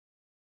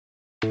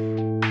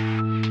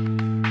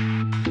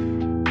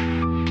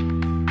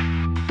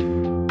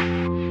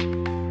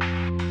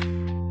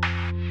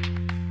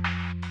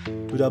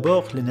Tout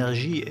d'abord,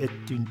 l'énergie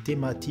est une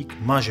thématique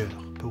majeure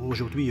pour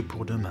aujourd'hui et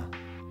pour demain.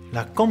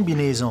 La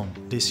combinaison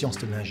des sciences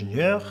de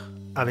l'ingénieur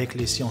avec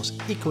les sciences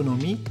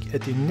économiques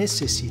est une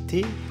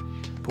nécessité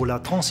pour la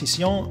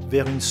transition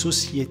vers une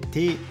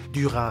société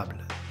durable.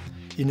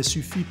 Il ne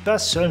suffit pas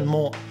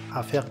seulement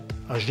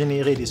à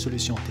générer des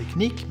solutions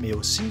techniques, mais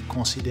aussi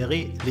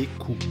considérer les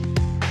coûts.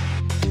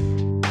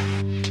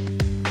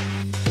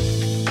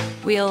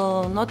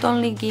 We'll not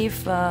only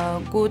give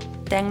good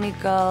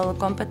technical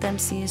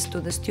competencies to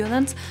the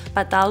students,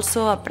 but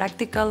also a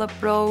practical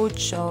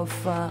approach of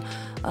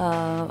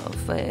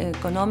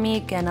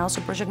economic and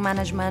also project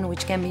management,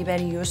 which can be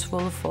very useful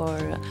for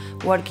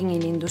working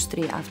in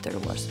industry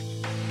afterwards.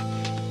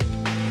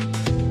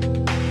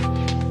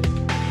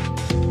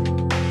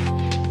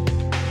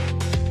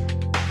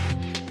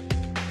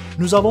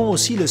 Nous avons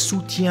aussi le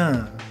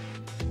soutien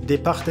des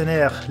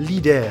partenaires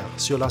leaders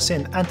sur la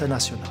scène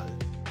internationale.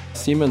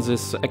 Siemens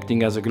is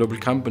acting as a global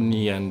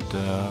company, and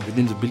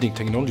within the Building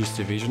Technologies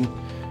division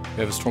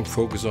we have a strong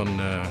focus on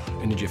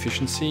energy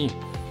efficiency,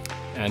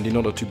 and in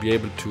order to be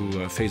able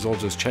to face all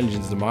those challenges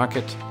in the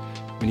market,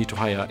 we need to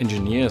hire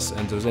engineers,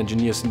 and those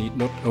engineers need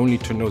not only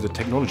to know the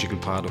technological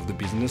part of the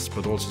business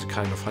but also the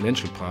kind of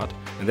financial part,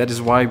 and that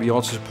is why we are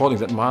also supporting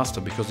that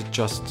master, because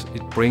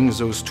it brings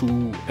those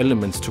two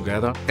elements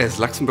together. As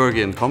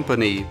Luxembourgian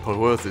company,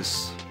 Polworth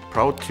is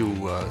proud to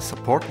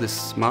support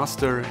this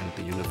master and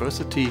the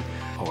university.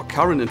 Our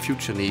current and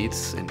future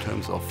needs in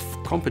terms of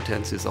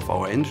competencies of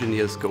our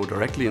engineers go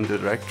directly in the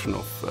direction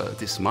of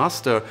this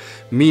master,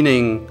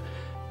 meaning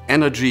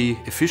energy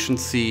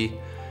efficiency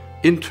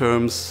in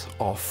terms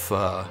of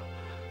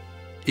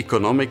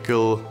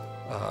economical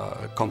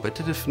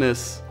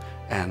competitiveness,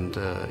 and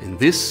in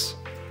this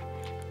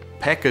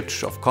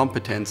package of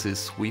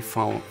competencies we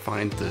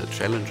find the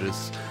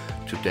challenges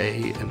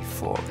today and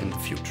in the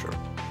future.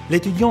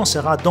 L'étudiant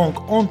sera donc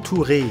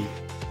entouré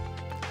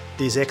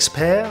des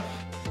experts,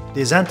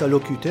 des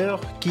interlocuteurs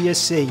qui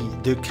essayent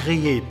de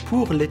créer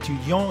pour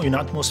l'étudiant une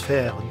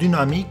atmosphère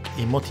dynamique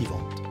et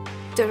motivante.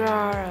 There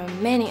are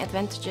many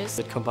advantages.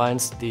 It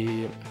combines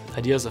the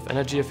ideas of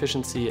energy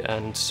efficiency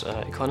and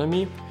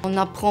economy. On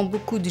apprend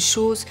beaucoup de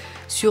choses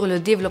sur le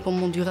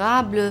développement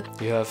durable.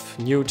 You have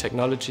new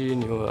technology,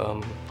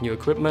 new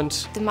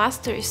equipment. The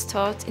master is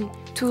taught in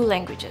 2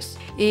 languages.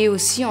 Et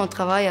aussi on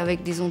travaille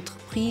avec des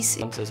entreprises.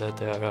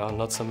 There are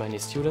not so many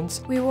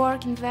students. We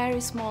work in very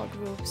small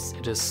groups.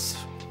 It is,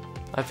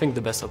 I think,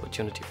 the best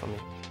opportunity for me.